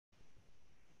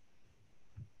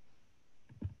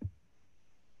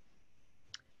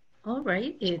All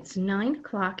right, it's 9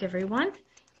 o'clock, everyone.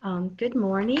 Good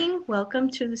morning. Welcome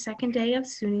to the second day of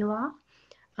SUNYLA.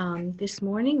 This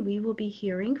morning, we will be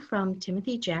hearing from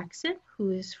Timothy Jackson, who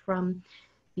is from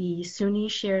the SUNY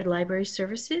Shared Library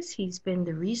Services. He's been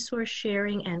the Resource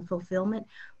Sharing and Fulfillment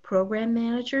Program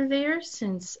Manager there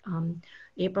since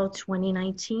April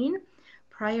 2019.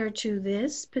 Prior to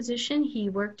this position,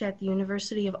 he worked at the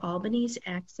University of Albany's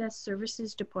Access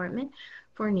Services Department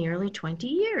for nearly 20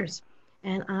 years.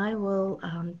 And I will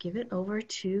give it over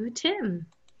to Tim.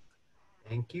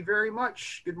 Thank you very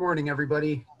much. Good morning,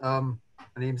 everybody. My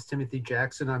name is Timothy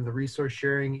Jackson. I'm the Resource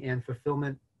Sharing and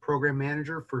Fulfillment Program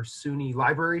Manager for SUNY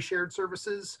Library Shared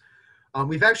Services.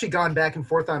 We've actually gone back and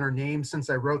forth on our name since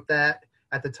I wrote that.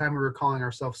 At the time, we were calling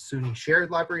ourselves SUNY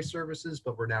Shared Library Services,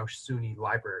 but we're now SUNY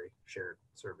Library Shared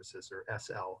Services, or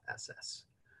SLSS.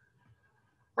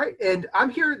 All right, and I'm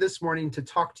here this morning to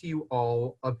talk to you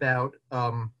all about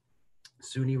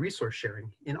SUNY resource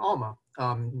sharing in Alma,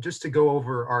 just to go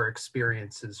over our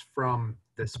experiences from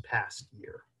this past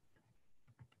year.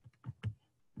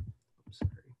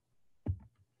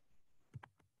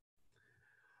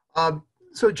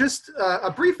 So just a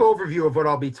brief overview of what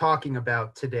I'll be talking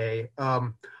about today.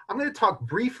 I'm going to talk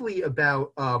briefly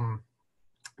about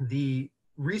the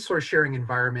resource sharing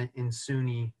environment in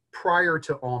SUNY prior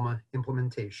to Alma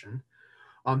implementation.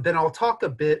 Then I'll talk a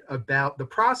bit about the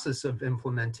process of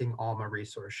implementing Alma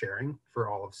resource sharing for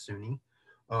all of SUNY.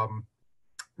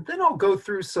 Then I'll go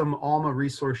through some Alma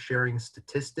resource sharing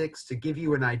statistics to give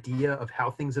you an idea of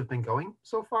how things have been going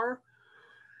so far.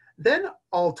 Then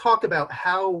I'll talk about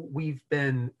how we've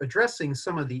been addressing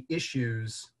some of the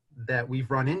issues that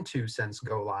we've run into since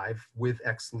Go Live with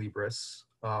Ex Libris.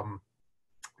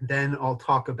 Then I'll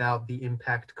talk about the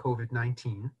impact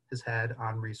COVID-19 has had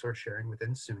on resource sharing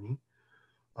within SUNY.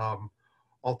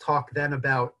 I'll talk then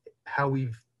about how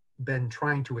we've been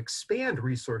trying to expand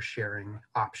resource sharing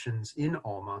options in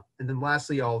Alma. And then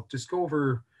lastly, I'll just go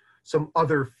over some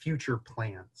other future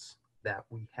plans that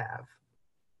we have.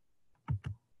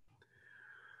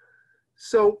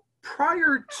 So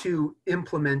prior to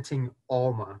implementing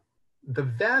Alma, the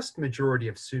vast majority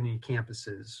of SUNY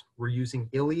campuses were using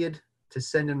Iliad to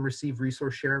send and receive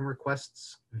resource sharing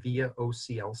requests via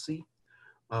OCLC.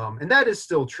 And that is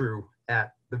still true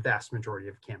at the vast majority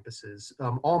of campuses.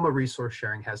 Alma resource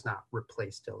sharing has not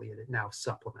replaced Iliad. It now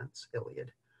supplements Iliad.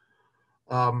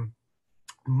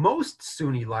 Most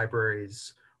SUNY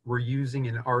libraries were using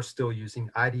and are still using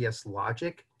IDS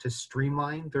Logic to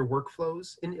streamline their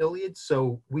workflows in Iliad.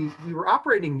 So we were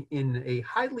operating in a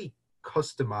highly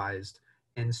customized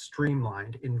and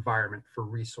streamlined environment for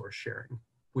resource sharing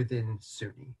within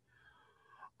SUNY.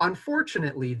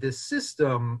 Unfortunately, this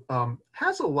system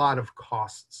has a lot of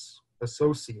costs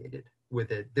associated with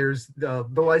it. There's the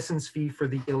license fee for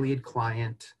the Iliad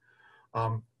client.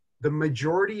 The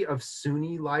majority of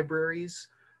SUNY libraries,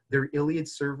 their Iliad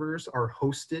servers are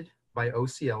hosted by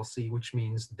OCLC, which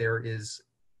means there is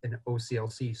an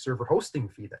OCLC server hosting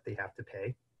fee that they have to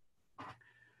pay.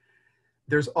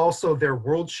 There's also their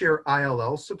WorldShare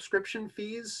ILL subscription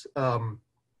fees.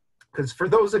 Because for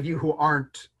those of you who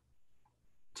aren't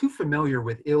too familiar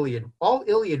with Iliad, all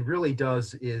Iliad really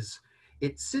does is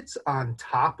it sits on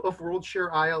top of WorldShare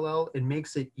ILL and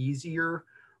makes it easier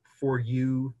for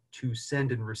you to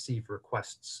send and receive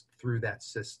requests through that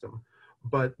system.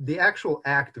 But the actual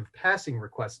act of passing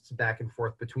requests back and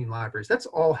forth between libraries, that's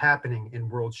all happening in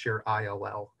WorldShare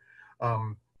ILL,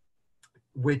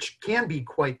 which can be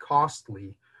quite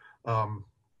costly.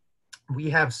 We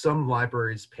have some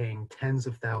libraries paying tens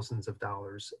of thousands of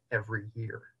dollars every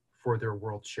year for their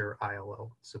WorldShare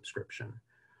ILL subscription.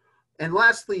 And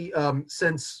lastly,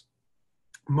 since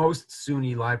most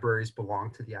SUNY libraries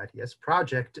belong to the IDS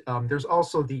project, there's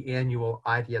also the annual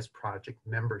IDS project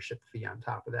membership fee on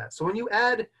top of that. So when you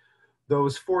add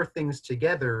those four things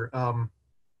together,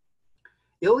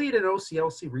 Iliad and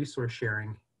OCLC resource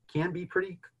sharing can be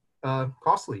pretty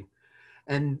costly.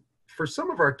 And for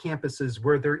some of our campuses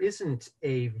where there isn't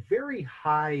a very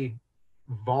high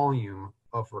volume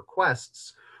of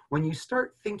requests, when you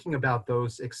start thinking about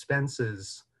those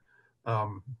expenses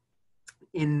from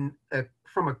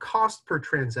a cost per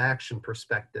transaction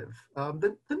perspective,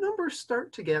 the numbers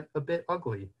start to get a bit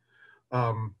ugly.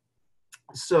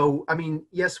 So, I mean,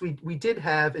 yes, we did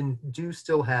have and do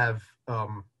still have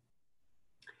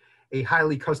a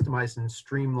highly customized and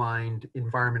streamlined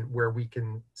environment where we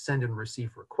can send and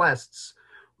receive requests.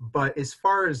 But as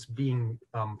far as being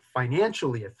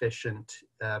financially efficient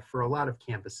for a lot of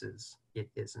campuses, it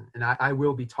isn't. And I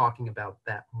will be talking about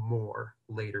that more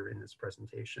later in this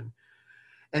presentation.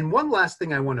 And one last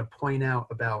thing I want to point out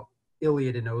about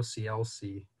Iliad and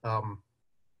OCLC,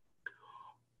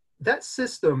 that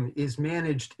system is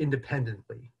managed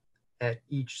independently at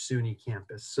each SUNY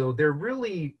campus. So there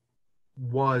really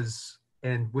was,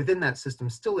 and within that system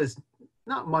still is,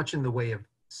 not much in the way of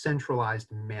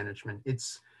centralized management.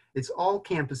 It's all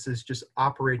campuses just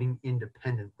operating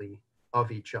independently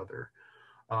of each other.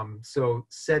 So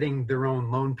setting their own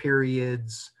loan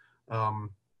periods,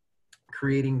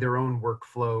 creating their own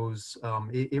workflows.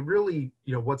 It really,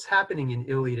 what's happening in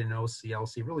ILLIAD and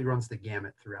OCLC really runs the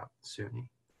gamut throughout SUNY.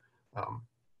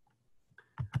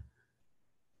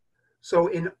 So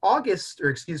in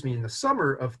the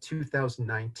summer of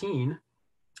 2019,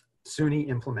 SUNY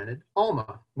implemented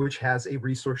Alma, which has a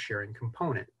resource sharing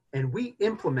component. And we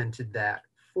implemented that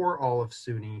for all of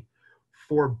SUNY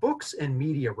for books and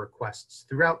media requests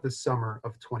throughout the summer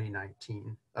of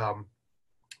 2019.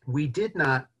 We did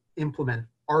not implement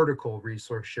article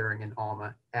resource sharing in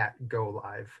Alma at Go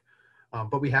Live,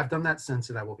 but we have done that since,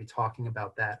 and I will be talking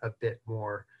about that a bit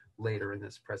more later in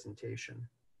this presentation.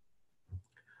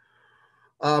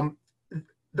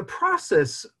 The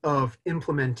process of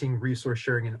implementing resource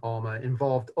sharing in Alma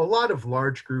involved a lot of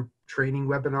large group training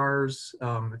webinars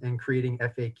and creating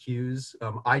FAQs.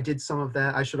 I did some of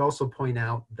that. I should also point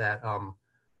out that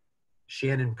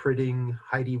Shannon Pritting,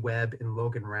 Heidi Webb, and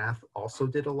Logan Rath also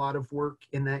did a lot of work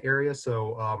in that area.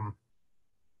 So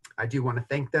I do want to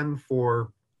thank them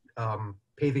for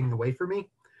paving the way for me.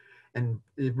 And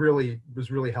it really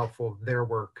was really helpful, their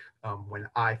work, when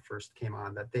I first came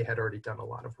on, that they had already done a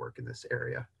lot of work in this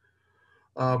area.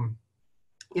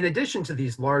 In addition to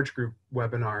these large group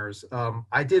webinars,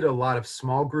 I did a lot of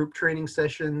small group training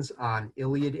sessions on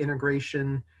ILLIAD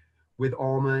integration with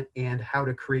Alma and how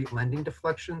to create lending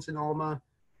deflections in Alma.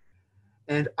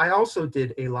 And I also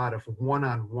did a lot of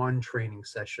one-on-one training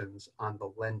sessions on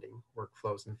the lending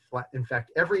workflows. In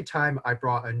fact, every time I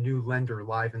brought a new lender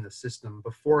live in the system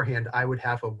beforehand, I would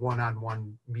have a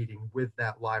one-on-one meeting with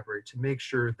that library to make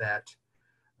sure that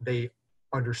they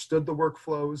understood the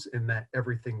workflows and that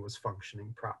everything was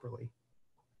functioning properly.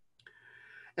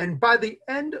 And by the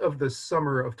end of the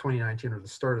summer of 2019, or the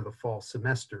start of the fall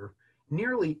semester,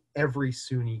 nearly every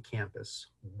SUNY campus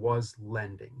was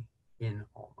lending in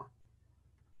Alma.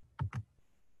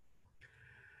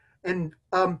 And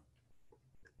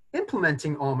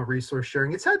implementing Alma resource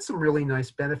sharing, it's had some really nice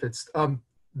benefits.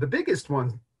 The biggest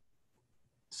one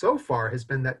so far has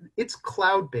been that it's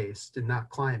cloud-based and not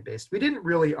client-based. We didn't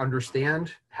really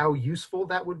understand how useful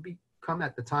that would become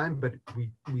at the time, but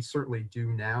we certainly do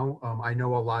now. I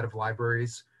know a lot of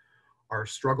libraries are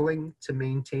struggling to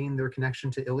maintain their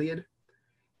connection to ILLIAD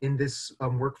in this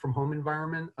work from home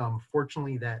environment.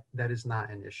 Fortunately, that is not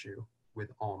an issue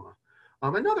with Alma.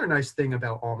 Another nice thing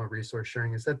about Alma resource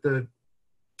sharing is that the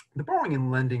borrowing and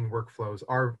lending workflows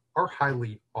are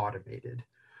highly automated.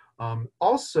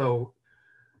 Also,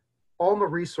 Alma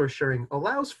resource sharing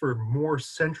allows for more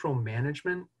central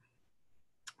management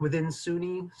within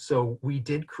SUNY. So we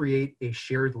did create a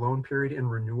shared loan period and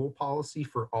renewal policy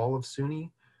for all of SUNY.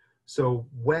 So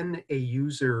when a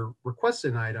user requests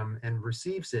an item and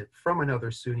receives it from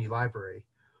another SUNY library,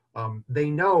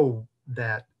 they know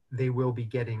that they will be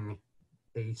getting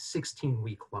a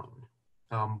 16-week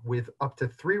loan with up to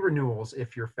 3 renewals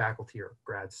if you're faculty or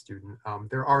grad student.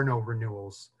 There are no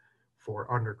renewals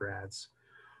for undergrads.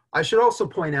 I should also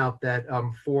point out that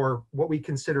for what we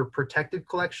consider protected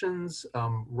collections,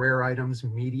 rare items,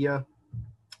 media,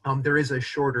 there is a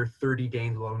shorter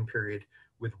 30-day loan period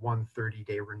with 1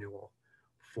 30-day renewal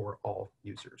for all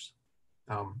users.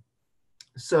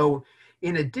 So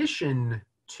in addition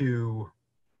to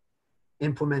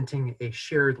implementing a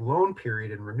shared loan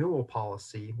period and renewal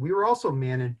policy, we were also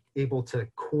able to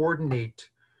coordinate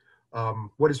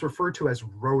what is referred to as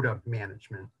ROTA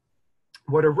management.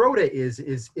 What a ROTA is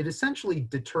it essentially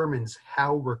determines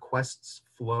how requests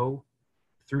flow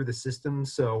through the system.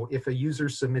 So if a user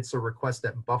submits a request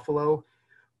at Buffalo,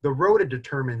 the ROTA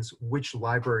determines which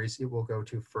libraries it will go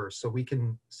to first. So we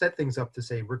can set things up to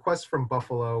say requests from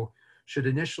Buffalo should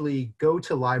initially go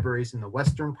to libraries in the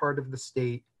western part of the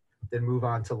state, then move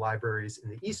on to libraries in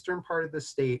the eastern part of the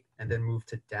state, and then move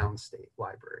to downstate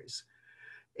libraries.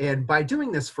 And by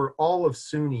doing this for all of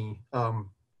SUNY,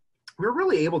 we're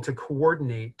really able to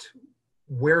coordinate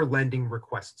where lending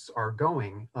requests are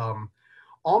going.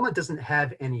 Alma doesn't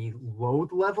have any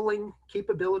load leveling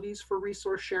capabilities for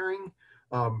resource sharing,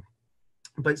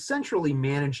 but centrally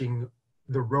managing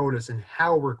the ROTAs and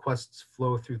how requests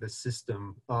flow through the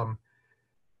system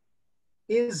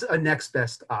is a next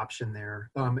best option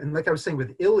there. And like I was saying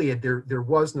with ILLIAD, there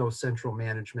was no central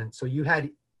management. So you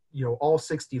had all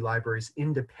 60 libraries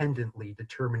independently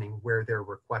determining where their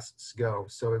requests go.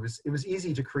 So it was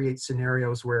easy to create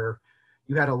scenarios where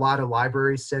you had a lot of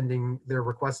libraries sending their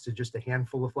requests to just a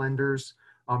handful of lenders.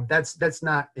 That's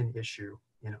not an issue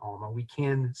in Alma. We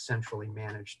can centrally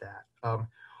manage that.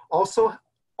 Also,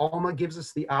 Alma gives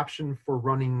us the option for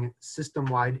running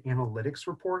system-wide analytics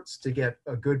reports to get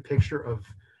a good picture of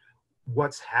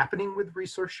what's happening with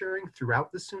resource sharing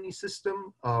throughout the SUNY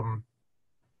system.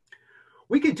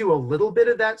 We could do a little bit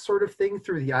of that sort of thing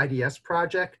through the IDS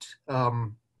project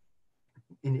in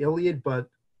ILLiad, but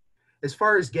as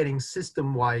far as getting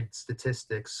system-wide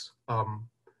statistics,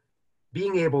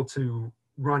 being able to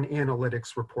run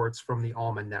analytics reports from the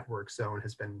Alma network zone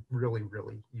has been really,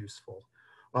 really useful.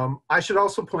 I should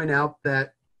also point out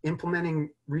that implementing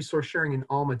resource sharing in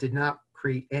Alma did not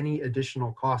create any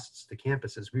additional costs to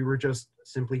campuses. We were just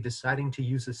simply deciding to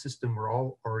use a system we're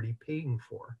all already paying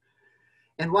for.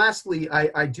 And lastly,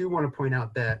 I do want to point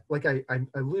out that, like I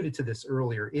alluded to this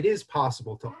earlier, it is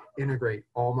possible to integrate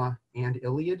Alma and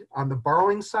ILLiad. On the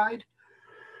borrowing side,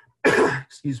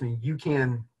 excuse me, you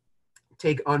can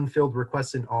take unfilled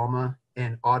requests in Alma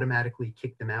and automatically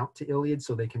kick them out to ILLiad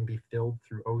so they can be filled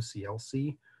through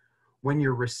OCLC. When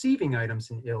you're receiving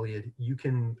items in ILLiad, you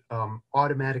can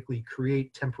automatically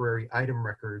create temporary item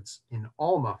records in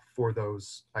Alma for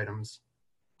those items,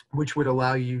 which would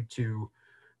allow you to,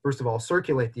 first of all,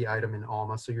 circulate the item in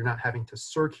Alma so you're not having to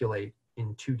circulate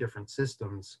in two different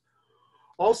systems.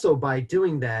 Also, by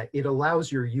doing that, it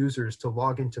allows your users to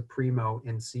log into Primo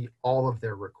and see all of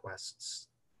their requests,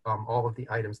 all of the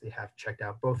items they have checked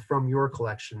out, both from your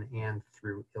collection and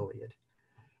through ILLiad.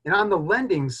 And on the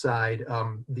lending side,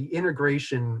 the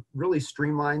integration really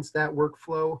streamlines that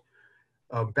workflow.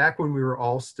 Back when we were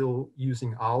all still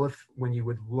using Aleph, when you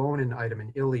would loan an item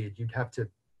in ILLiad, you'd have to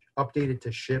update it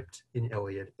to shipped in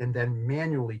ILLiad and then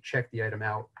manually check the item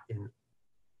out in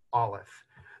Aleph.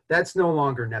 That's no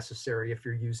longer necessary if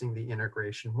you're using the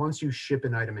integration. Once you ship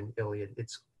an item in ILLiad,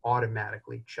 it's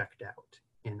automatically checked out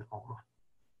in Alma.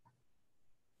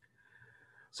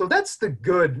 So that's the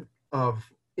good of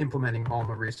implementing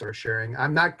Alma resource sharing.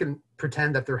 I'm not going to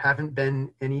pretend that there haven't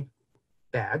been any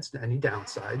bads, any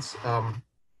downsides.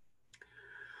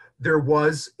 There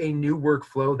was a new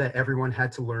workflow that everyone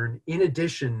had to learn in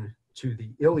addition to the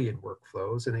ILLiad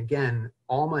workflows. And again,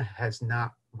 Alma has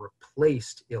not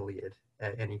replaced ILLiad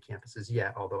at any campuses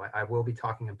yet, although I will be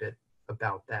talking a bit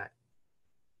about that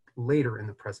later in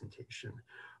the presentation.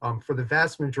 For the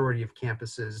vast majority of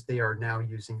campuses, they are now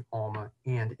using Alma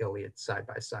and ILLiad side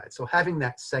by side. So having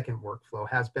that second workflow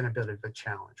has been a bit of a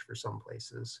challenge for some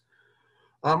places.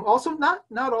 Also,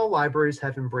 not all libraries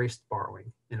have embraced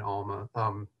borrowing in Alma,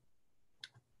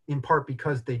 in part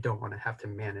because they don't want to have to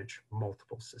manage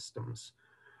multiple systems.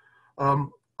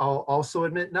 I'll also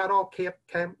admit not all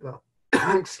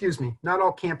excuse me, not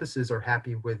all campuses are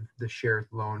happy with the shared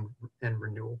loan and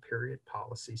renewal period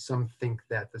policy. Some think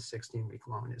that the 16-week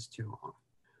loan is too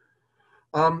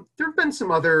long. There have been some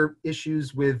other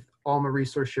issues with Alma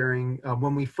resource sharing.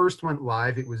 When we first went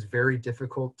live, it was very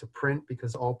difficult to print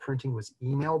because all printing was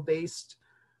email-based.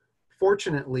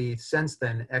 Fortunately, since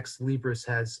then, Ex Libris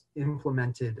has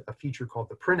implemented a feature called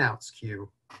the printouts queue,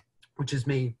 which has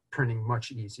made printing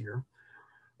much easier.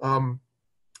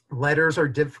 Letters are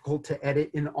difficult to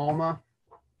edit in Alma.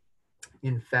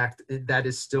 In fact, that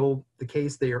is still the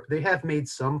case. They have made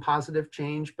some positive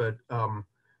change, but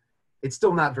it's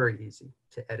still not very easy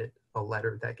to edit a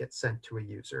letter that gets sent to a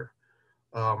user.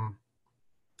 And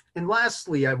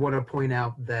lastly, I want to point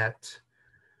out that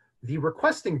the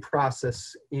requesting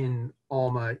process in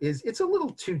Alma it's a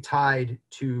little too tied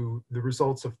to the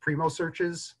results of Primo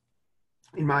searches,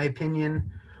 in my opinion.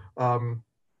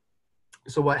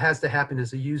 So what has to happen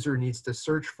is a user needs to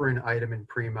search for an item in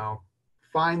Primo,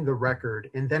 find the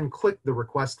record, and then click the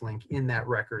request link in that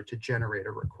record to generate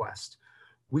a request.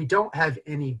 We don't have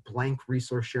any blank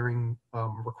resource sharing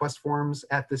request forms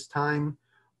at this time,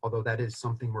 although that is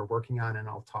something we're working on, and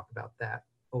I'll talk about that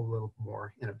a little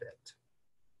more in a bit.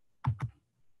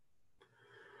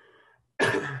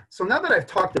 So now that I've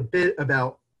talked a bit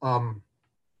about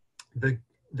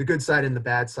the good side and the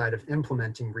bad side of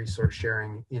implementing resource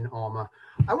sharing in Alma,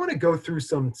 I want to go through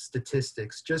some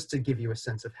statistics just to give you a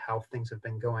sense of how things have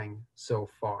been going so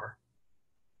far.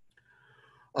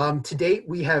 To date,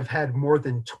 we have had more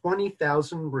than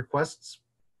 20,000 requests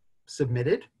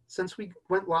submitted since we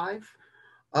went live,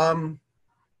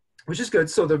 which is good.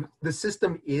 So the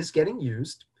system is getting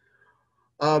used.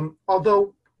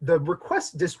 Although the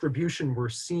request distribution we're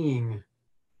seeing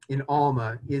in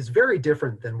Alma is very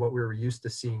different than what we were used to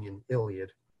seeing in ILLiad.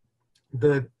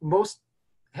 The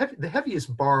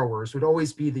heaviest borrowers would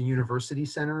always be the university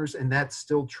centers, and that's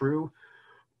still true.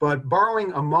 But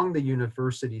borrowing among the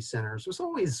university centers was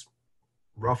always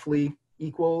roughly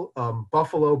equal.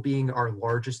 Buffalo, being our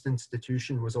largest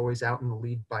institution, was always out in the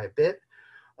lead by a bit.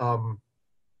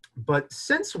 But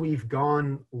since we've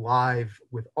gone live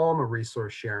with Alma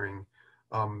resource sharing,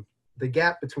 the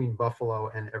gap between Buffalo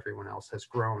and everyone else has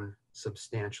grown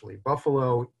substantially.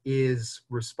 Buffalo is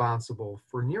responsible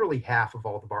for nearly half of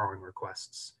all the borrowing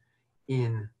requests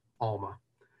in Alma.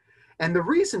 And the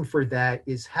reason for that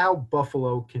is how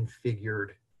Buffalo configured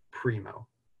Primo.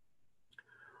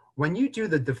 When you do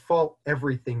the default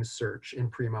everything search in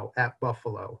Primo at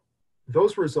Buffalo,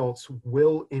 those results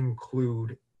will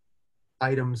include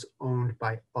items owned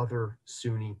by other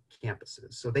SUNY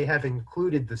campuses. So they have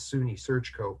included the SUNY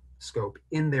search scope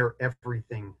in their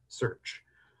everything search.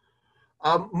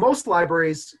 Most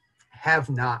libraries have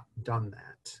not done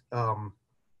that,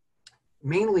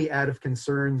 mainly out of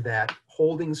concern that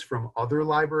holdings from other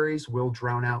libraries will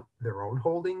drown out their own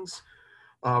holdings.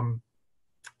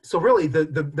 So really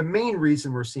the main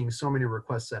reason we're seeing so many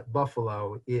requests at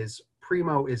Buffalo is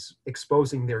Primo is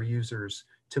exposing their users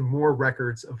to more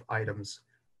records of items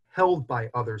held by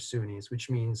other SUNYs, which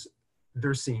means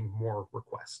they're seeing more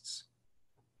requests.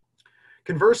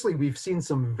 Conversely, we've seen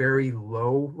some very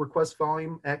low request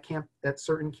volume at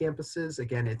certain campuses.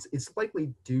 Again, it's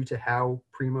likely due to how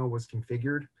Primo was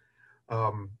configured,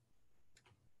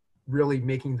 really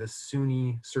making the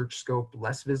SUNY search scope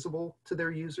less visible to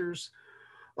their users.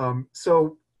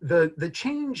 So the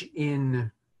change in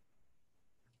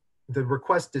the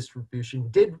request distribution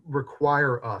did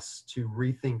require us to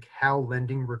rethink how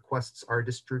lending requests are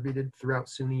distributed throughout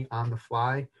SUNY on the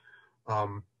fly.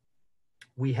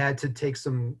 We had to take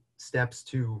some steps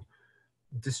to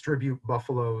distribute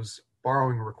Buffalo's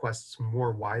borrowing requests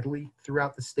more widely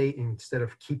throughout the state instead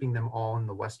of keeping them all in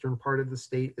the western part of the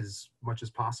state as much as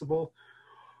possible.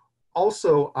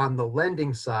 Also, on the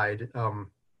lending side,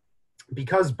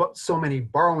 because so many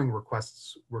borrowing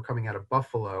requests were coming out of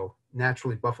Buffalo,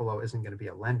 naturally Buffalo isn't going to be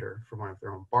a lender for one of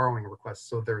their own borrowing requests,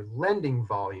 so their lending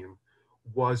volume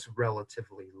was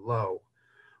relatively low.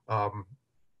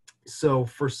 So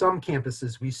for some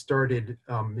campuses, we started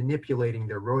manipulating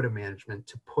their rota management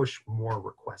to push more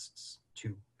requests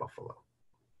to Buffalo.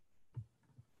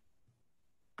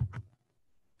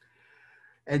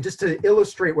 And just to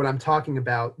illustrate what I'm talking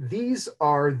about, these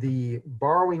are the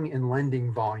borrowing and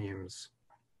lending volumes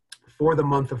for the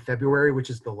month of February,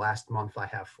 which is the last month I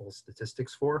have full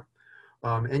statistics for.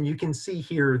 And you can see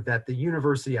here that the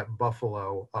University at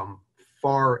Buffalo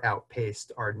far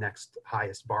outpaced our next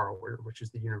highest borrower, which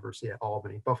is the University at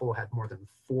Albany. Buffalo had more than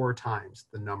 4 times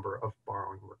the number of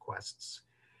borrowing requests.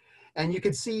 And you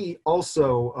could see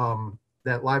also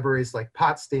that libraries like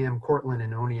Potsdam, Cortland,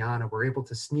 and Oneonta were able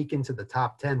to sneak into the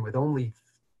top 10 with only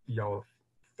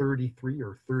 33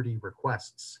 or 30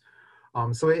 requests.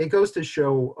 So it goes to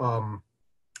show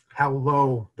how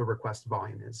low the request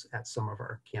volume is at some of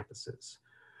our campuses.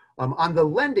 On the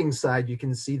lending side, you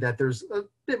can see that there's a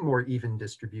bit more even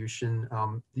distribution.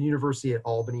 The University at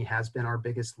Albany has been our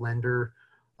biggest lender,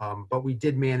 but we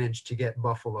did manage to get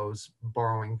Buffalo's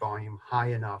borrowing volume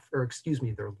high enough, or excuse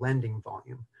me, their lending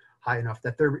volume high enough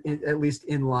that they're at least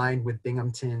in line with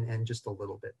Binghamton and just a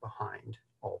little bit behind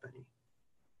Albany.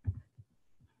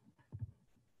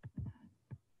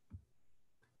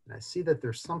 And I see that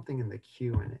there's something in the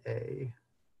Q&A.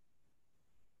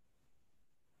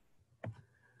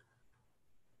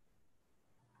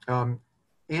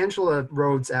 Angela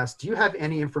Rhodes asked, do you have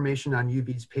any information on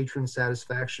UB's patron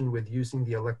satisfaction with using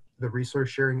the resource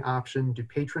sharing option? Do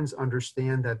patrons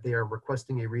understand that they are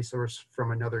requesting a resource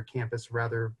from another campus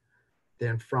rather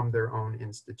than from their own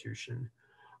institution?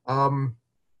 I'm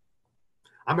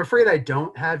afraid I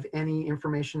don't have any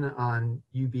information on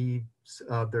UB's,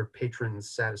 their patrons'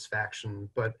 satisfaction,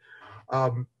 but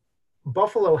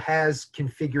Buffalo has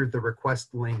configured the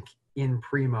request link in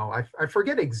Primo. I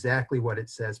forget exactly what it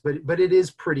says, but it is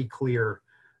pretty clear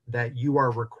that you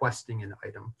are requesting an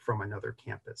item from another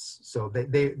campus. So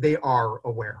they are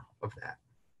aware of that.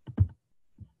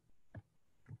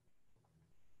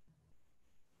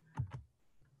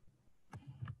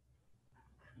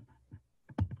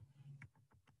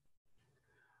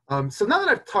 So now that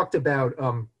I've talked about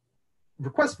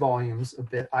request volumes a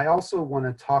bit, I also want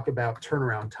to talk about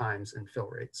turnaround times and fill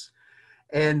rates.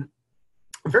 And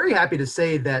I'm very happy to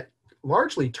say that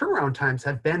largely turnaround times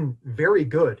have been very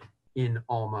good in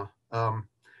Alma. In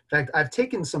fact, I've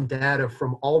taken some data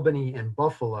from Albany and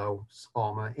Buffalo's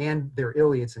Alma and their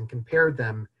Iliads and compared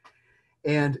them.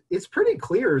 And it's pretty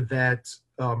clear that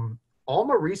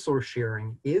Alma resource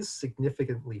sharing is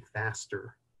significantly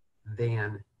faster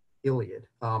than Iliad.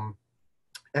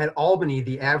 At Albany,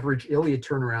 the average Iliad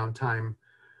turnaround time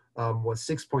was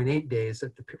 6.8 days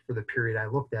for the period I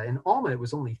looked at. In Alma, it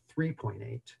was only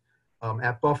 3.8.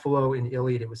 At Buffalo and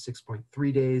Iliad, it was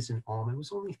 6.3 days. In Alma, it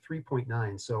was only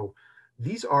 3.9. So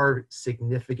these are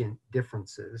significant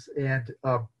differences. And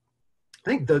I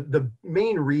think the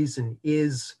main reason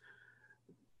is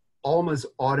Alma's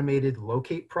automated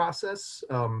locate process.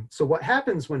 So what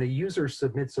happens when a user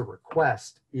submits a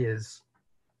request is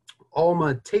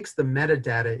Alma takes the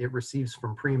metadata it receives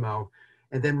from Primo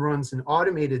and then runs an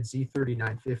automated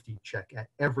Z3950 check at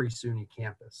every SUNY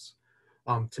campus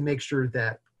to make sure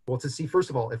that, well, to see,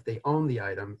 first of all, if they own the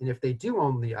item. And if they do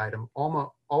own the item, Alma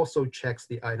also checks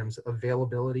the item's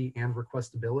availability and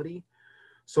requestability.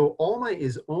 So Alma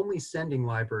is only sending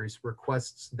libraries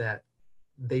requests that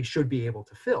they should be able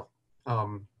to fill.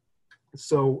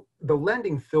 So the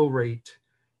lending fill rate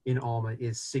in Alma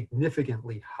is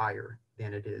significantly higher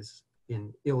than it is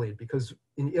in Iliad, because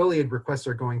in Iliad, requests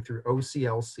are going through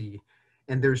OCLC,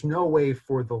 and there's no way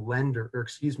for the lender, or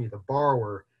excuse me, the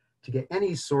borrower, to get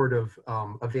any sort of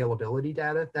availability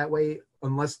data that way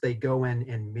unless they go in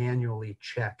and manually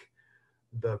check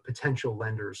the potential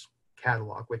lender's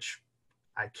catalog, which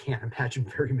I can't imagine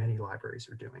very many libraries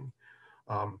are doing.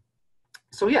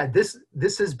 So yeah, this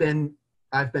has been,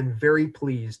 I've been very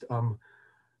pleased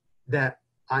that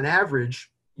on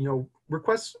average, you know,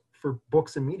 requests for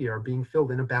books and media are being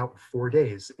filled in about 4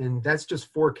 days. And that's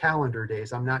just 4 calendar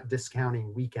days. I'm not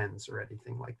discounting weekends or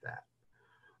anything like that.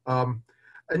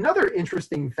 Another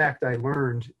interesting fact I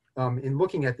learned in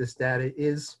looking at this data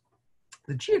is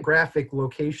the geographic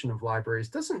location of libraries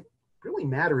doesn't really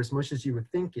matter as much as you would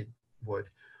think it would.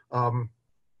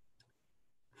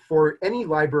 For any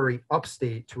library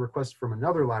upstate to request from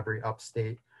another library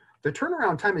upstate, the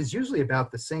turnaround time is usually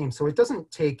about the same. So it doesn't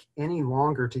take any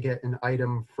longer to get an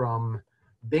item from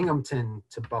Binghamton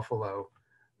to Buffalo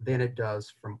than it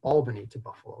does from Albany to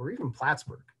Buffalo, or even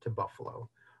Plattsburgh to Buffalo.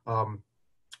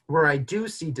 Where I do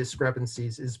see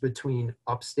discrepancies is between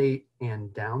upstate and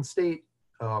downstate.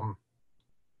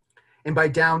 And by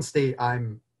downstate,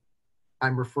 I'm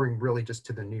referring really just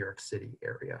to the New York City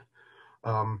area.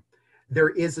 There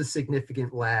is a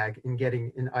significant lag in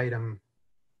getting an item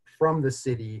from the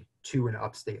city to an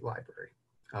upstate library.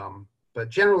 But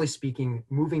generally speaking,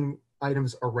 moving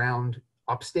items around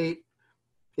upstate,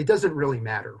 it doesn't really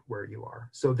matter where you are.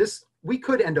 So this, we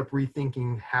could end up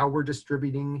rethinking how we're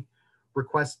distributing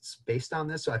requests based on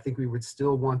this. So I think we would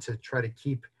still want to try to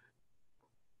keep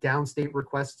downstate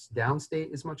requests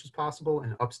downstate as much as possible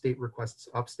and upstate requests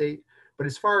upstate. But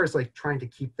as far as like trying to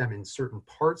keep them in certain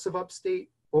parts of upstate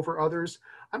over others,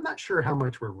 I'm not sure how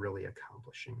much we're really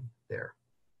accomplishing there.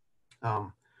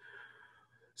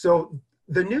 So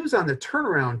the news on the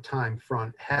turnaround time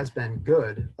front has been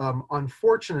good.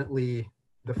 Unfortunately,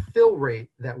 the fill rate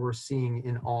that we're seeing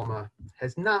in Alma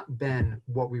has not been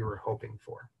what we were hoping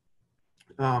for.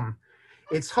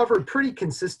 It's hovered pretty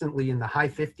consistently in the high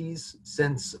 50s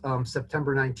since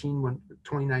September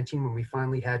 2019, when we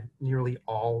finally had nearly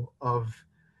all of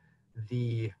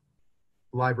the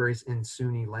libraries in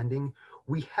SUNY lending.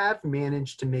 We have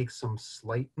managed to make some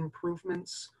slight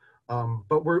improvements,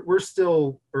 but we're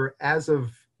still, or as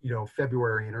of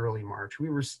February and early March, we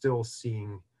were still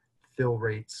seeing fill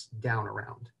rates down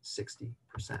around 60%.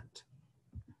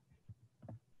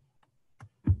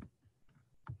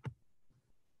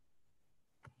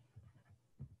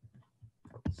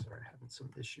 Sorry, having some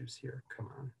issues here. Come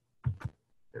on.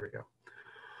 There we go.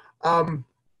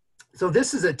 So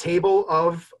this is a table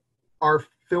of our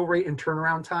fill rate and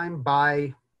turnaround time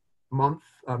by month.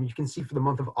 You can see for the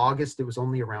month of August, it was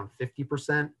only around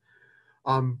 50%.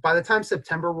 By the time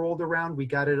September rolled around, we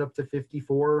got it up to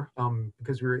 54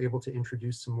 because we were able to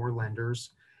introduce some more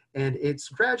lenders. And it's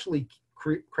gradually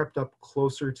crept up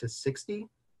closer to 60,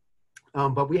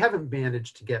 but we haven't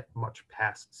managed to get much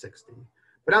past 60.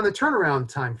 But on the turnaround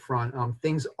time front,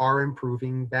 things are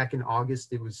improving. Back in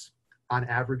August, it was on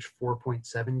average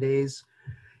 4.7 days,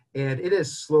 and it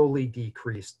has slowly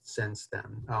decreased since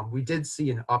then. We did see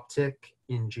an uptick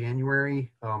in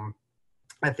January.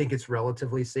 I think it's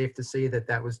relatively safe to say that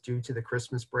that was due to the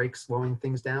Christmas break slowing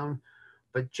things down.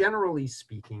 But generally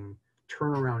speaking,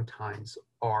 turnaround times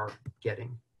are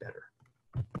getting better.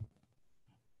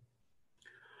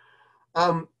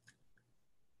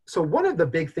 So one of the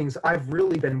big things I've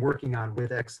really been working on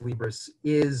with Ex Libris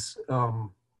is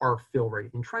our fill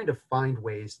rate and trying to find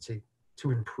ways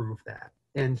to improve that.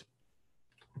 And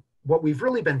what we've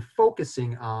really been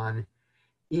focusing on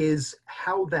is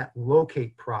how that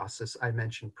locate process I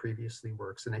mentioned previously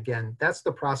works. And again, that's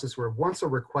the process where once a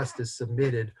request is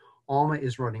submitted, Alma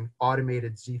is running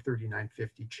automated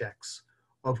Z3950 checks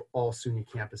of all SUNY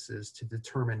campuses to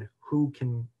determine who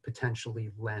can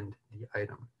potentially lend the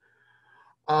item.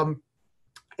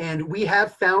 And we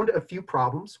have found a few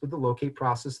problems with the locate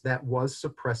process that was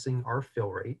suppressing our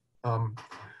fill rate.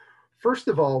 First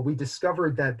of all, we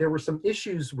discovered that there were some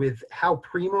issues with how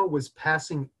Primo was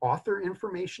passing author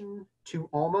information to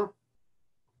Alma.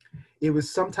 It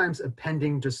was sometimes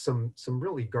appending just some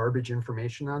really garbage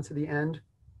information onto the end.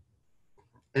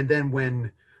 And then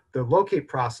when the locate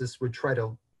process would try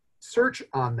to search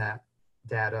on that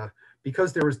data,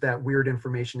 because there was that weird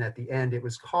information at the end, it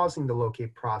was causing the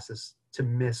locate process to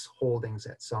miss holdings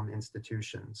at some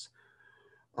institutions.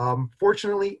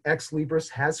 Fortunately, Ex Libris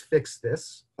has fixed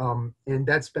this, and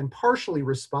that's been partially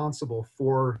responsible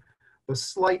for the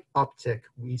slight uptick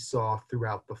we saw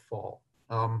throughout the fall.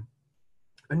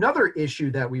 Another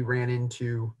issue that we ran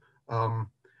into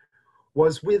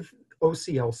was with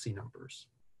OCLC numbers,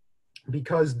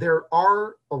 because there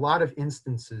are a lot of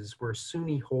instances where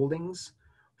SUNY holdings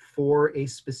for a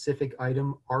specific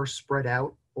item are spread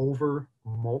out over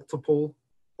multiple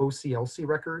OCLC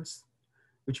records,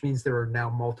 which means there are now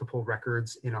multiple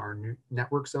records in our new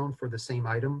network zone for the same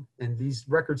item. And these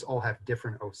records all have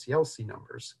different OCLC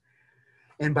numbers.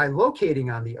 And by locating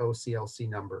on the OCLC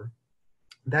number,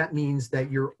 that means that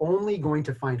you're only going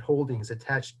to find holdings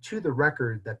attached to the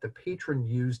record that the patron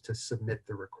used to submit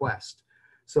the request.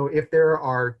 So if there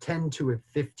are 10 to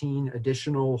 15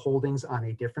 additional holdings on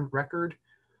a different record,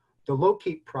 the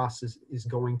locate process is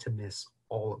going to miss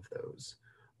all of those.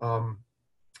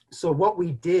 So what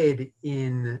we did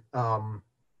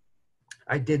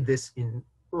I did this in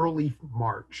early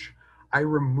March. I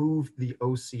removed the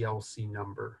OCLC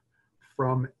number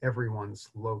from everyone's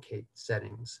locate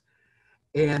settings.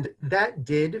 And that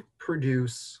did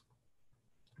produce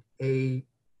a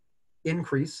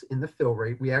increase in the fill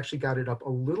rate. We actually got it up a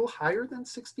little higher than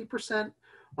 60%.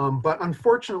 But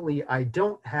unfortunately, I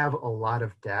don't have a lot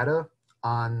of data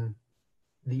on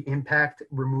the impact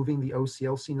removing the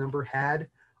OCLC number had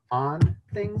on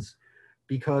things,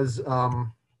 because,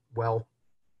 well,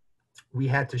 we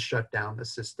had to shut down the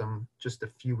system just a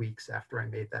few weeks after I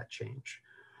made that change.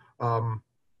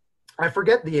 I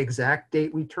forget the exact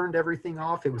date we turned everything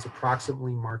off. It was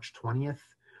approximately March 20th,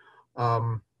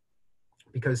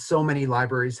 because so many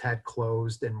libraries had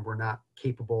closed and were not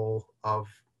capable of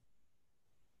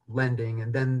lending.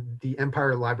 And then the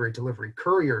Empire Library Delivery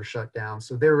Courier shut down.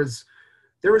 So there was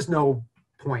no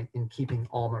point in keeping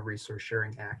Alma resource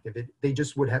sharing active. They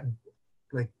just would have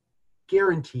like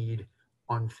guaranteed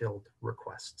unfilled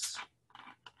requests.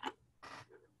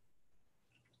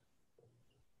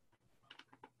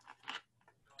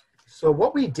 So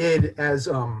what we did as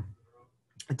a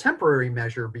temporary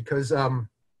measure, because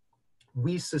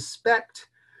we suspect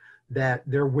that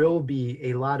there will be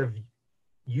a lot of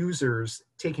users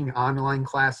taking online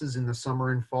classes in the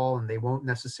summer and fall, and they won't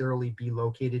necessarily be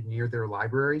located near their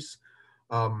libraries.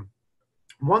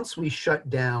 Once we shut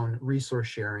down resource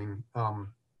sharing,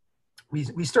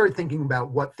 we started thinking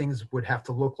about what things would have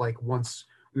to look like once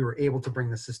we were able to bring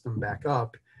the system back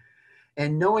up.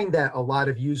 And knowing that a lot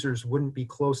of users wouldn't be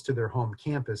close to their home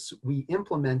campus, we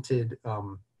implemented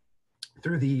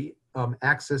through the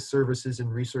Access Services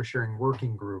and Resource Sharing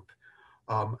Working Group,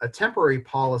 a temporary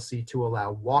policy to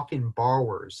allow walk-in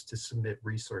borrowers to submit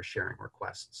resource sharing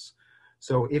requests.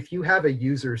 So if you have a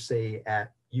user, say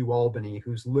at UAlbany,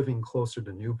 who's living closer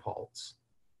to New Paltz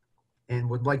and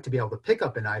would like to be able to pick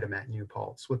up an item at New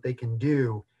Paltz, what they can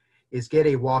do is get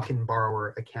a walk-in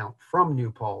borrower account from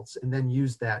New Paltz and then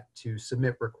use that to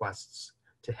submit requests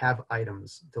to have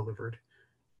items delivered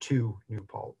to New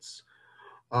Paltz.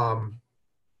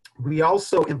 We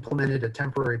also implemented a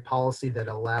temporary policy that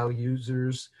allow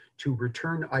users to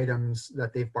return items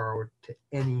that they've borrowed to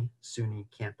any SUNY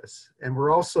campus. And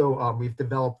we're also, we've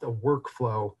developed a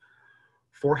workflow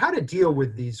for how to deal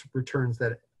with these returns,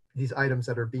 these items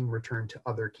that are being returned to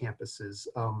other campuses.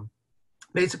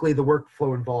 Basically, the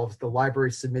workflow involves the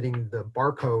library submitting the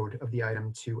barcode of the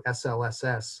item to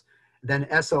SLSS. Then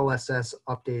SLSS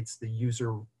updates the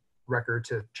user record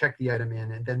to check the item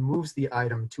in, and then moves the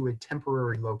item to a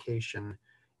temporary location,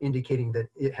 indicating that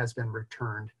it has been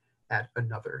returned at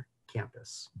another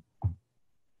campus.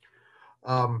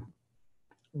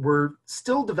 We're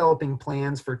still developing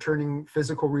plans for turning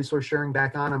physical resource sharing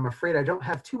back on. I'm afraid I don't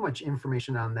have too much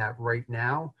information on that right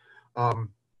now.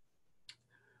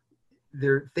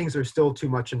 Things are still too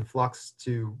much in flux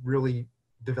to really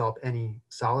develop any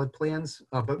solid plans.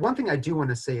 But one thing I do want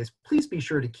to say is please be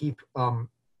sure to keep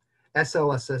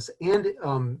SLSS and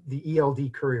the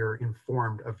ELD courier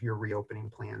informed of your reopening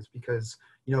plans, because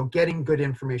getting good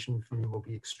information from you will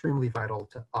be extremely vital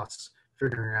to us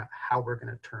figuring out how we're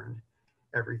going to turn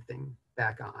everything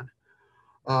back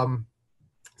on.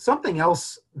 Something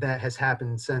else that has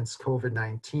happened since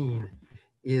COVID-19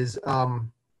 is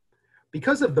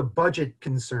because of the budget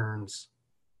concerns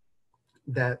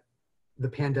that the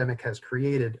pandemic has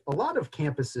created, a lot of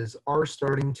campuses are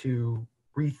starting to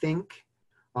rethink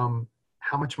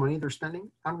how much money they're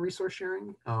spending on resource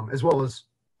sharing, as well as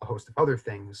a host of other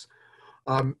things.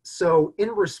 So in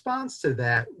response to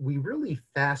that, we really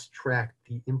fast-tracked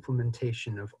the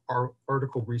implementation of our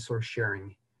article resource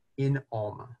sharing in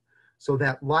Alma, so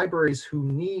that libraries who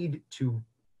need to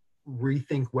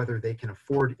rethink whether they can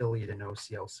afford ILLIAD and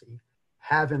OCLC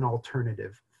have an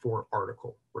alternative for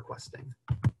article requesting.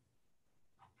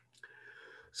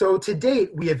 So to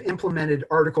date, we have implemented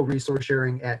article resource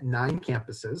sharing at 9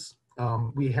 campuses.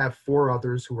 We have 4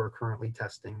 others who are currently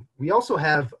testing. We also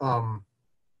have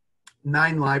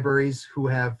 9 libraries who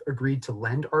have agreed to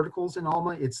lend articles in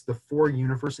Alma. It's the 4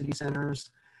 university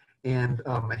centers and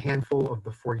a handful of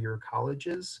the 4-year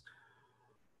colleges.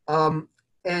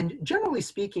 And generally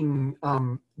speaking,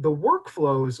 the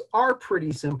workflows are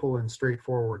pretty simple and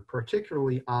straightforward,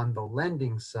 particularly on the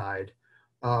lending side.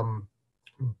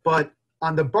 But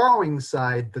on the borrowing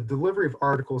side, the delivery of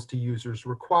articles to users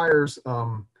requires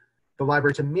the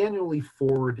library to manually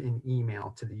forward an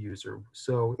email to the user.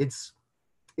 So it's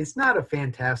not a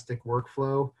fantastic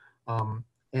workflow.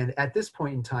 And at this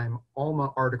point in time,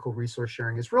 Alma article resource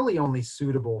sharing is really only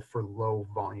suitable for low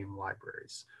volume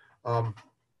libraries.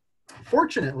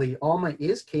 Fortunately, Alma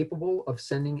is capable of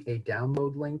sending a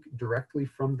download link directly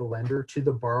from the lender to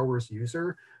the borrower's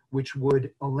user, which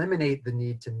would eliminate the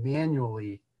need to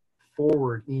manually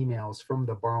forward emails from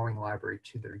the borrowing library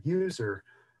to their user.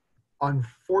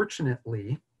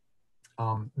 Unfortunately,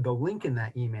 the link in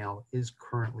that email is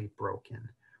currently broken.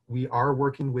 We are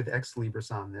working with Ex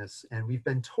Libris on this, and we've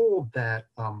been told that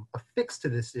a fix to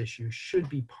this issue should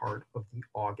be part of the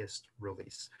August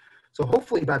release. So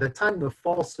hopefully by the time the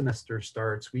fall semester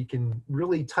starts, we can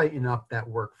really tighten up that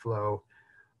workflow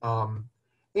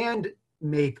and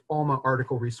make Alma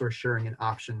article resource sharing an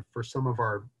option for some of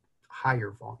our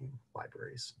higher volume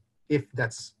libraries, if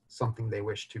that's something they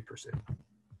wish to pursue.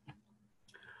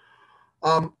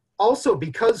 Also,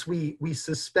 because we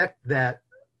suspect that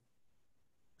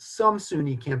some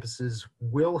SUNY campuses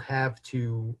will have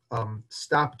to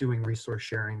stop doing resource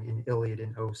sharing in ILLIAD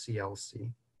and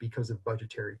OCLC because of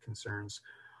budgetary concerns,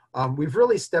 we've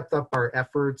really stepped up our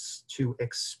efforts to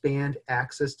expand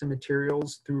access to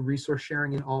materials through resource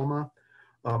sharing in Alma.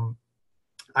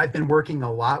 I've been working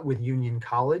a lot with Union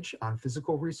College on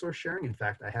physical resource sharing. In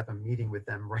fact, I have a meeting with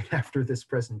them right after this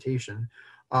presentation.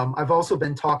 I've also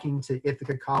been talking to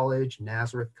Ithaca College,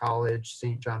 Nazareth College,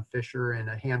 St. John Fisher, and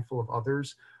a handful of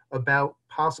others about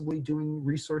possibly doing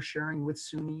resource sharing with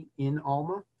SUNY in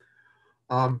Alma.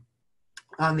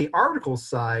 On the article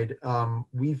side,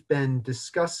 we've been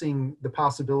discussing the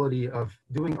possibility of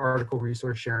doing article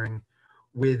resource sharing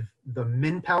with the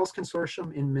MinPals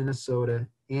Consortium in Minnesota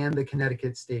and the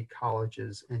Connecticut State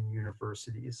Colleges and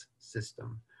Universities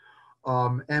system.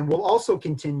 And we'll also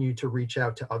continue to reach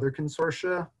out to other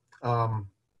consortia.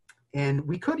 And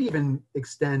we could even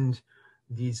extend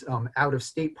these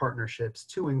out-of-state partnerships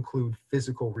to include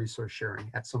physical resource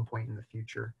sharing at some point in the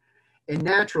future. And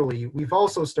naturally, we've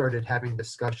also started having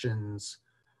discussions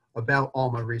about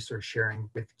Alma resource sharing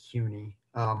with CUNY.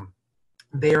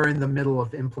 They are in the middle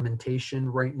of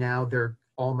implementation right now. Their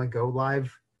Alma Go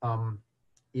Live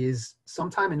is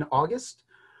sometime in August.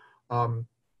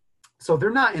 So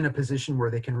they're not in a position where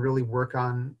they can really work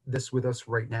on this with us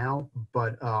right now,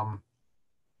 but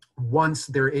once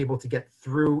they're able to get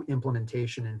through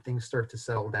implementation and things start to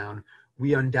settle down,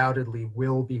 we undoubtedly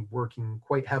will be working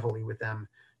quite heavily with them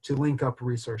to link up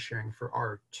resource sharing for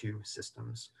our 2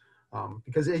 systems,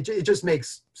 because it just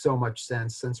makes so much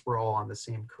sense since we're all on the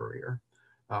same courier.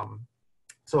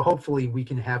 So hopefully we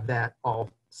can have that all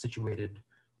situated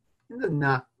in the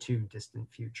not too distant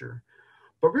future.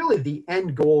 But really the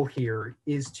end goal here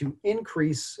is to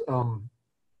increase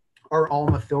our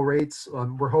Alma fill rates.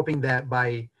 We're hoping that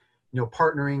by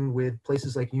partnering with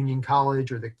places like Union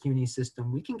College or the CUNY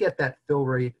system, we can get that fill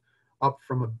rate up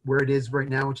from where it is right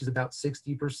now, which is about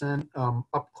 60%,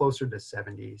 up closer to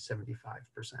 70, 75%.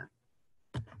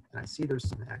 And I see there's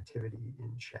some activity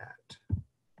in chat.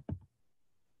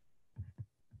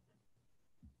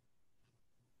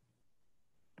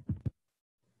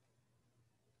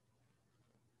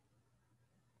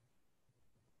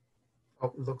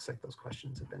 Oh, it looks like those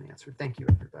questions have been answered. Thank you,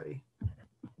 everybody.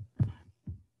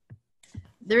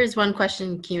 There is one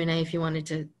question in Q&A if you wanted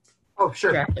to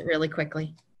draft it really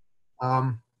quickly.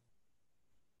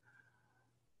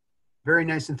 Very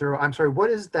nice and thorough. I'm sorry, what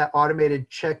is that automated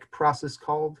check process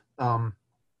called?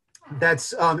 It's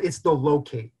the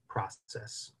locate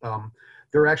process.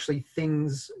 There are actually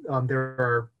things, there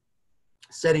are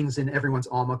settings in everyone's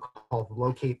Alma called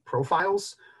locate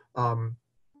profiles.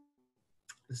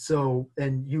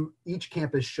 Each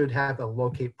campus should have a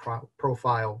locate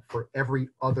profile for every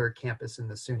other campus in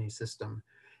the SUNY system.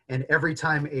 And every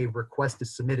time a request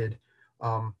is submitted,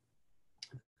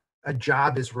 a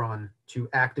job is run to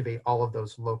activate all of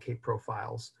those locate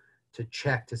profiles to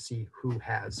check to see who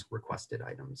has requested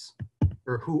items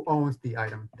or who owns the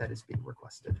item that is being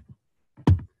requested.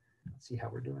 Let's see how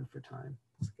we're doing for time.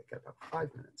 Looks like I got about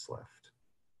 5 minutes left.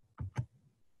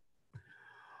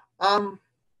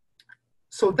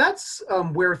 So that's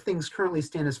where things currently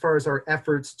stand as far as our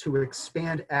efforts to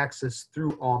expand access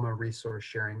through Alma resource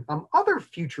sharing. Other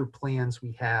future plans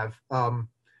we have,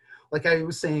 like I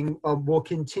was saying, we'll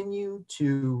continue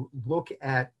to look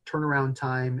at turnaround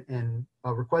time and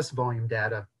request volume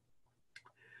data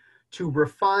to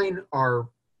refine our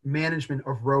management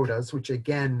of ROTAs, which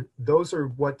again, those are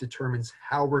what determines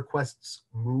how requests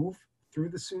move through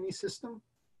the SUNY system.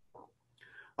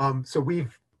 So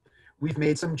we've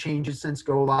made some changes since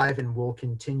go live, and we'll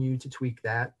continue to tweak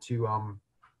that to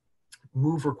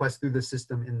move requests through the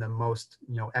system in the most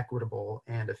equitable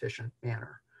and efficient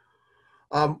manner.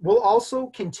 We'll also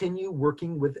continue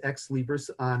working with Ex Libris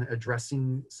on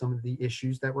addressing some of the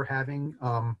issues that we're having.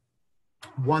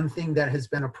 One thing that has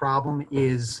been a problem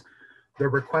is the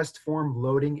request form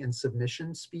loading and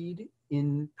submission speed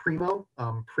in Primo.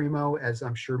 Primo, as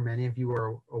I'm sure many of you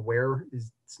are aware,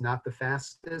 it's not the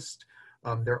fastest.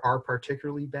 There are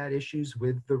particularly bad issues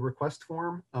with the request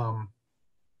form.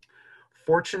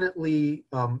 Fortunately,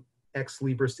 Ex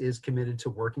Libris is committed to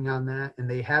working on that, and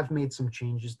they have made some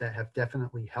changes that have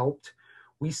definitely helped.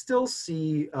 We still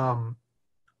see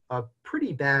a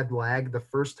pretty bad lag the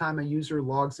first time a user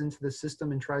logs into the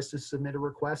system and tries to submit a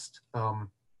request.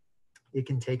 It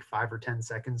can take 5 or 10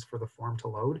 seconds for the form to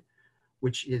load,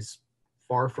 which is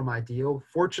far from ideal.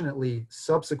 Fortunately,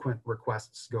 subsequent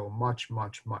requests go much,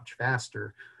 much, much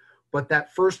faster, but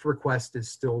that first request is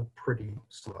still pretty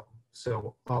slow.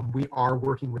 So we are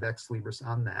working with Ex Libris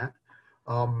on that.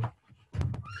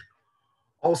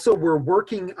 Also, we're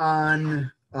working on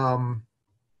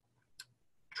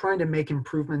trying to make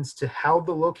improvements to how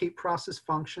the locate process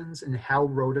functions and how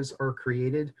ROTAs are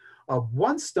created.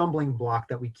 One stumbling block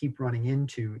that we keep running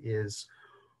into is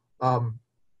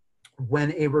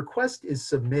when a request is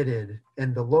submitted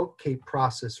and the locate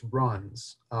process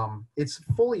runs, it's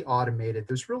fully automated.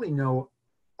 There's really no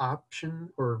option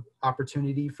or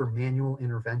opportunity for manual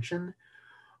intervention.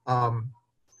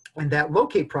 And that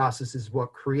locate process is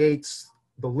what creates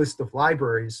the list of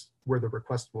libraries where the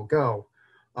request will go.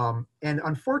 And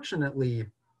unfortunately,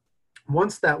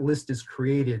 once that list is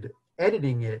created,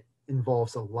 editing it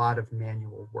involves a lot of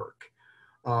manual work.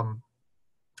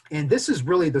 And this is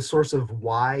really the source of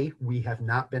why we have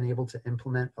not been able to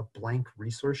implement a blank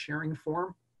resource sharing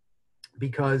form,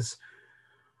 because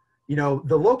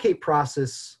the locate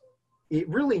process, it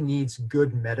really needs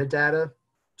good metadata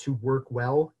to work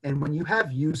well. And when you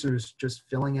have users just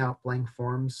filling out blank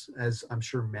forms, as I'm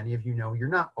sure many of you know, you're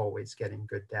not always getting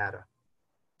good data.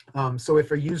 So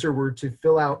if a user were to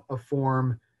fill out a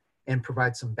form and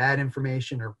provide some bad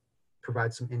information or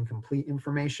provide some incomplete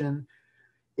information,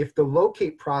 if the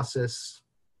locate process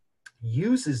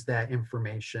uses that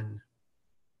information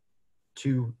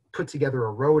to put together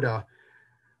a ROTA,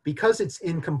 because it's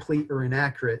incomplete or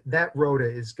inaccurate, that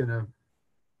ROTA is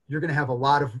you're gonna have a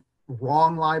lot of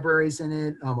wrong libraries in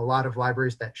it, a lot of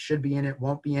libraries that should be in it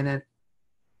won't be in it.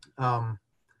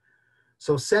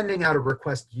 So sending out a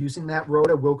request using that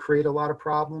ROTA will create a lot of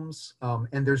problems,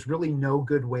 and there's really no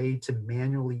good way to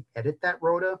manually edit that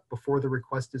ROTA before the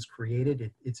request is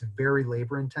created. It's very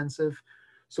labor intensive.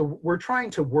 So we're trying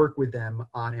to work with them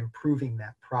on improving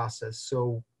that process.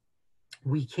 So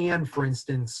we can, for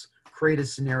instance, create a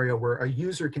scenario where a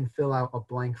user can fill out a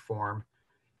blank form,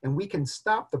 and we can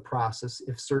stop the process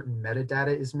if certain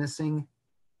metadata is missing,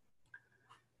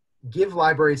 give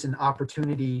libraries an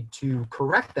opportunity to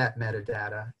correct that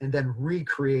metadata, and then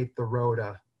recreate the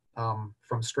ROTA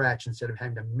from scratch instead of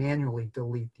having to manually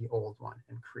delete the old one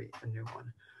and create a new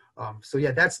one. So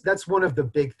yeah, that's one of the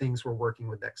big things we're working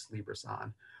with Ex Libris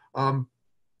on.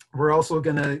 We're also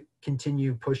gonna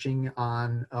continue pushing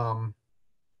on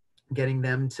getting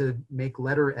them to make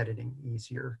letter editing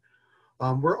easier.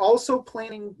 We're also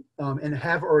planning and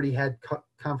have already had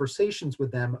conversations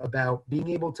with them about being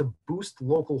able to boost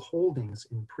local holdings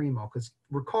in Primo, because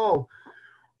recall,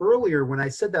 earlier when I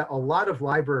said that a lot of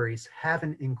libraries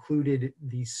haven't included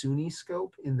the SUNY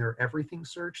scope in their everything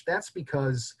search, that's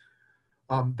because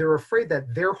they're afraid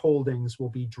that their holdings will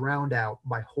be drowned out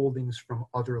by holdings from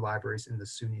other libraries in the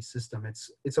SUNY system.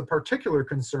 It's a particular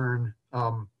concern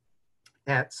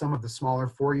at some of the smaller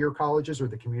four-year colleges or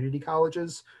the community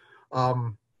colleges.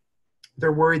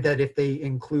 They're worried that if they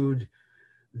include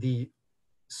the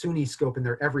SUNY scope in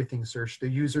their everything search, the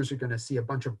users are going to see a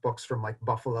bunch of books from like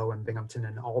Buffalo and Binghamton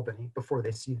and Albany before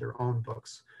they see their own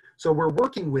books. So we're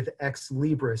working with Ex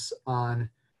Libris on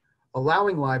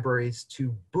allowing libraries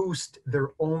to boost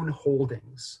their own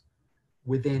holdings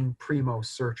within Primo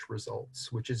search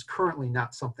results, which is currently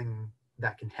not something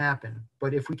that can happen.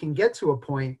 But if we can get to a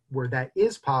point where that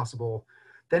is possible,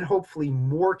 then hopefully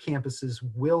more campuses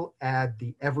will add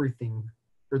the everything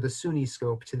or the SUNY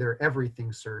scope to their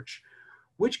everything search,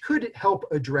 which could help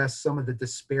address some of the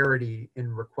disparity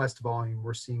in request volume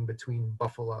we're seeing between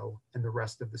Buffalo and the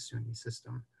rest of the SUNY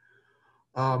system.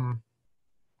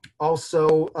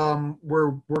 Also,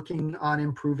 we're working on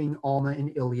improving Alma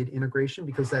and Iliad integration,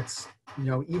 because that's, you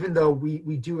know, even though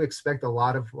we do expect a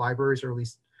lot of libraries, or at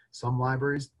least some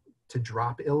libraries, to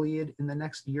drop Iliad in the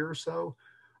next year or so,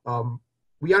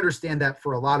 we understand that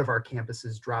for a lot of our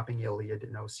campuses, dropping Iliad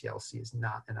in OCLC is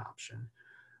not an option,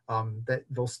 that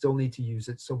they'll still need to use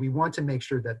it. So we want to make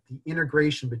sure that the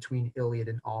integration between Iliad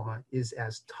and Alma is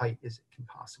as tight as it can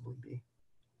possibly be.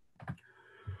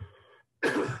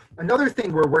 Another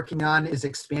thing we're working on is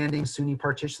expanding SUNY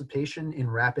participation in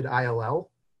Rapid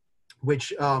ILL,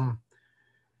 which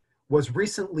was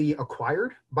recently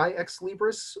acquired by Ex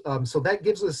Libris. So that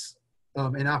gives us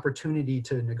an opportunity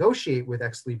to negotiate with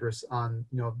Ex Libris on,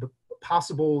 you know, the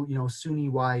possible, you know,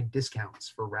 SUNY-wide discounts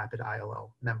for Rapid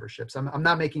ILL memberships. I'm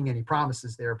not making any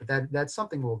promises there, but that's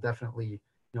something we'll definitely, you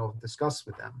know, discuss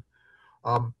with them.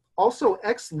 Also,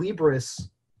 Ex Libris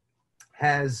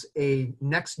has a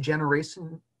next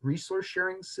generation resource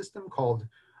sharing system called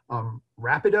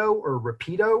Rapido or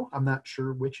Rapido. I'm not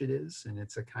sure which it is, and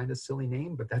it's a kind of silly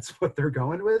name, but that's what they're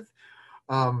going with.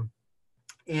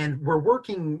 And we're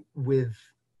working with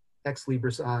Ex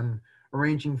Libris on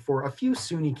arranging for a few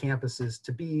SUNY campuses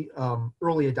to be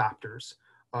early adopters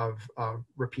of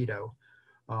Rapido.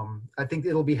 I think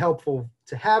it'll be helpful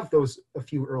to have a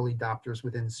few early adopters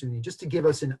within SUNY, just to give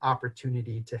us an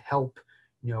opportunity to help,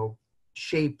 you know,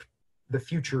 shape the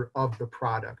future of the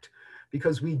product,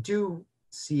 because we do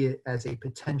see it as a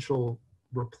potential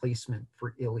replacement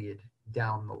for Iliad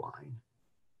down the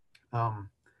line.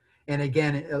 And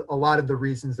again, a lot of the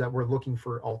reasons that we're looking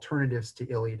for alternatives to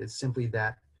Iliad is simply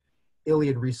that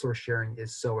Iliad resource sharing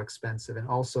is so expensive. And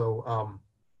also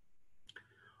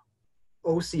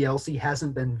OCLC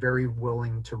hasn't been very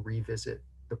willing to revisit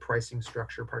the pricing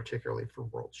structure, particularly for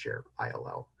WorldShare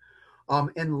ILL.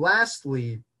 And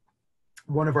lastly,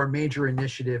 one of our major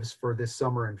initiatives for this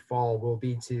summer and fall will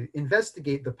be to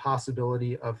investigate the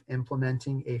possibility of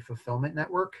implementing a fulfillment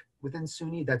network within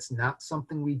SUNY. That's not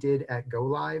something we did at Go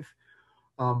Live.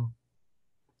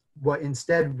 What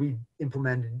instead we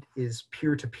implemented is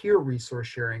peer-to-peer resource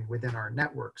sharing within our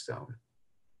network zone.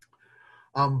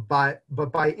 But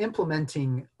by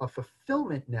implementing a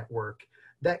fulfillment network,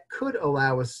 that could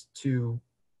allow us to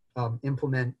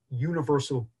implement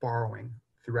universal borrowing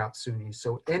throughout SUNY.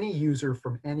 So any user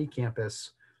from any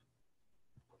campus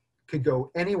could go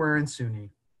anywhere in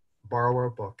SUNY, borrow a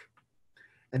book,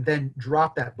 and then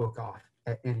drop that book off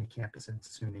at any campus in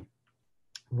SUNY,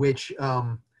 which,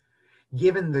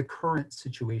 given the current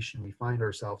situation we find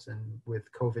ourselves in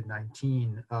with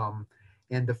COVID-19,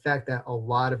 and the fact that a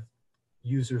lot of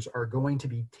users are going to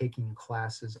be taking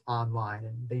classes online,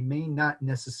 and they may not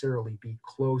necessarily be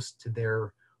close to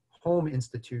their home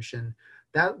institution,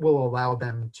 that will allow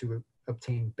them to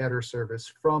obtain better service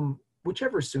from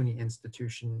whichever SUNY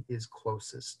institution is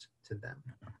closest to them.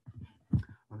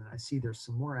 And I see there's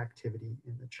some more activity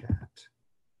in the chat.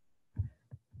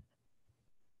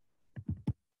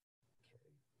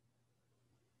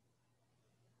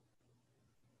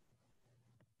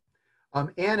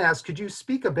 Anne asks, could you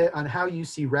speak a bit on how you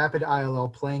see Rapid ILL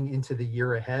playing into the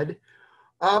year ahead?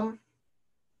 I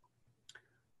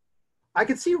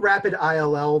could see Rapid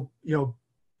ILL, you know,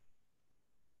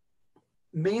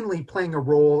 mainly playing a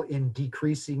role in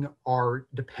decreasing our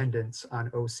dependence on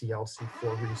OCLC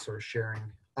for resource sharing,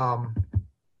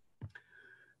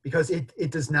 because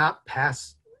it does not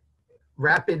pass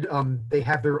Rapid. They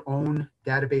have their own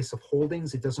database of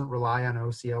holdings. It doesn't rely on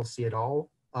OCLC at all.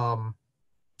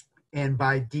 And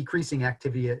by decreasing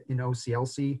activity in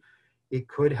OCLC, it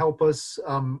could help us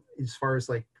as far as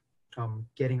like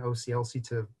getting OCLC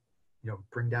to, you know,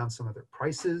 bring down some of their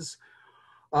prices.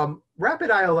 Rapid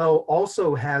ILL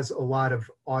also has a lot of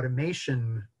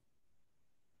automation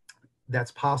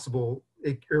that's possible.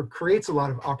 It creates a lot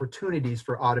of opportunities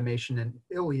for automation in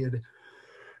ILLiad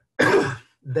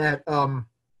that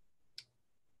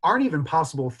aren't even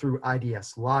possible through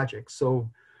IDS logic. So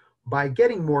by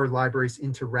getting more libraries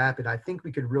into Rapid, I think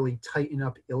we could really tighten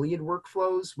up ILLiad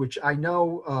workflows, which I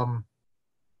know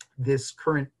this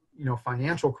current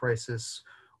financial crisis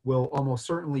will almost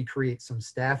certainly create some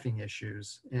staffing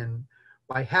issues. And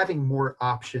by having more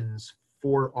options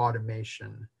for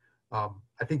automation,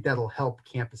 I think that'll help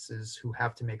campuses who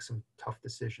have to make some tough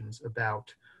decisions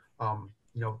about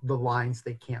the lines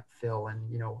they can't fill and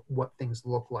what things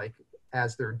look like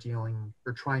as they're dealing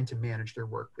or trying to manage their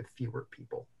work with fewer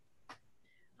people.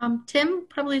 Tim,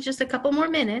 probably just a couple more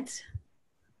minutes.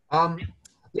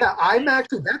 Yeah,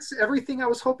 that's everything I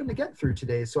was hoping to get through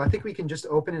today. So I think we can just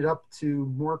open it up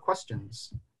to more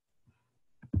questions.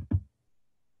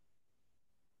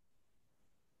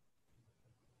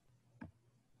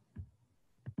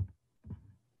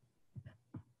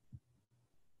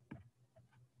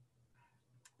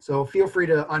 So feel free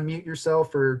to unmute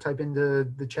yourself or type into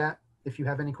the chat if you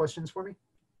have any questions for me.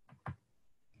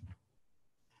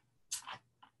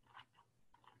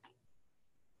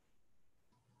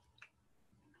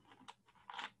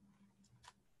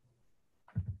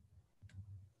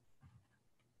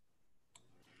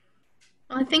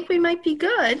 I think we might be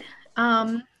good.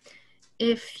 Thank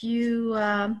you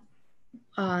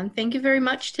very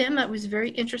much, Tim. That was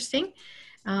very interesting.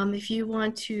 If you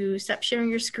want to stop sharing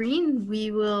your screen,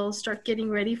 we will start getting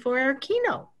ready for our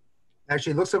keynote.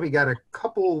 Actually, it looks like we got a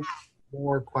couple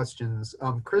more questions.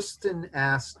 Kristen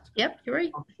asked, yep, you're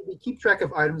right. Should we keep track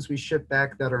of items we ship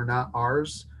back that are not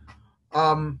ours?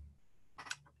 I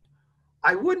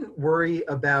wouldn't worry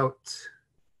about,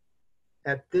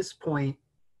 at this point,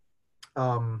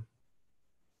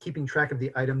 keeping track of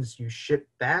the items you ship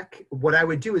back. What I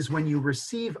would do is when you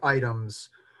receive items,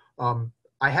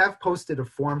 I have posted a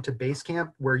form to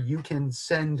Basecamp where you can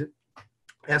send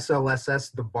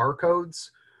SLSS the barcodes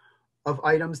of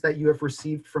items that you have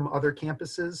received from other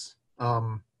campuses.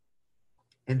 And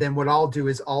then what I'll do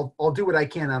is I'll do what I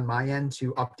can on my end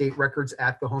to update records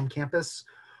at the home campus.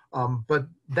 But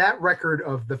that record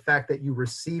of the fact that you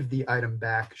received the item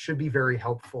back should be very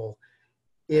helpful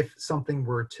if something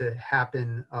were to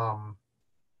happen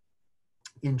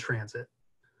in transit.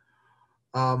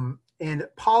 And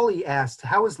Polly asked,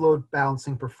 how is load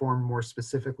balancing performed more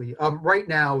specifically? Right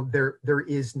now, there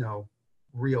is no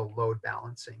real load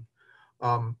balancing.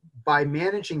 By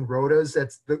managing rotas,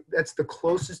 that's the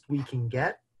closest we can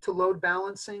get to load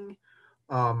balancing,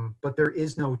 but there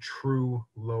is no true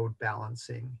load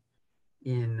balancing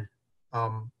in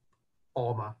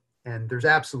Alma, and there's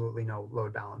absolutely no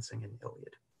load balancing in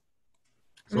ILLiad.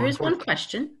 So there is one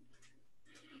question.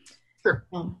 Sure.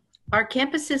 Are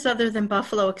campuses other than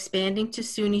Buffalo expanding to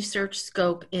SUNY search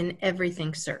scope in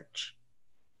everything search?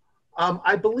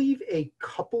 I believe a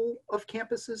couple of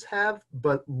campuses have,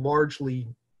 but largely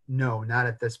no, not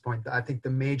at this point. I think the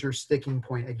major sticking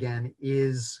point, again,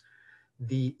 is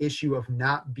the issue of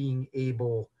not being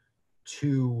able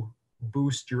to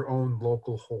boost your own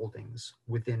local holdings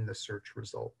within the search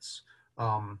results.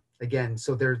 Again,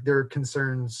 so there are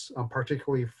concerns,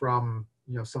 particularly from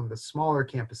some of the smaller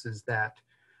campuses, that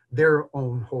their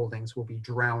own holdings will be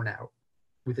drowned out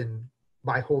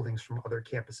by holdings from other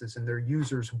campuses, and their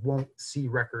users won't see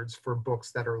records for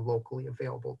books that are locally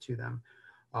available to them.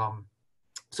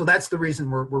 So that's the reason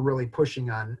we're really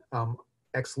pushing on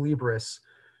Ex Libris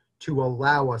to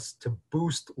allow us to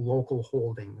boost local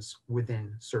holdings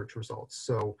within search results.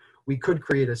 So we could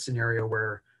create a scenario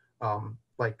where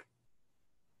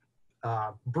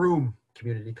Broome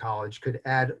Community College could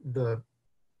add the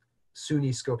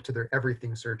SUNY scope to their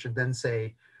everything search and then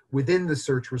say, within the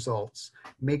search results,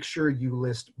 make sure you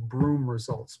list Broome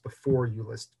results before you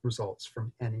list results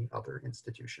from any other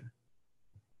institution.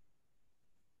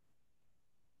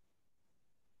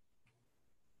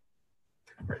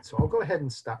 All right, so I'll go ahead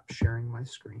and stop sharing my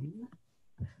screen.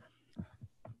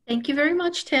 Thank you very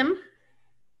much, Tim.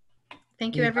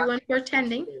 Thank you, everyone, for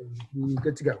attending.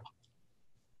 Good to go.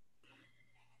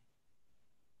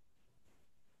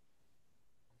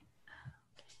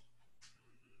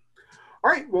 All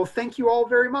right, well, thank you all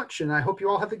very much, and I hope you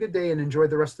all have a good day and enjoy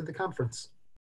the rest of the conference.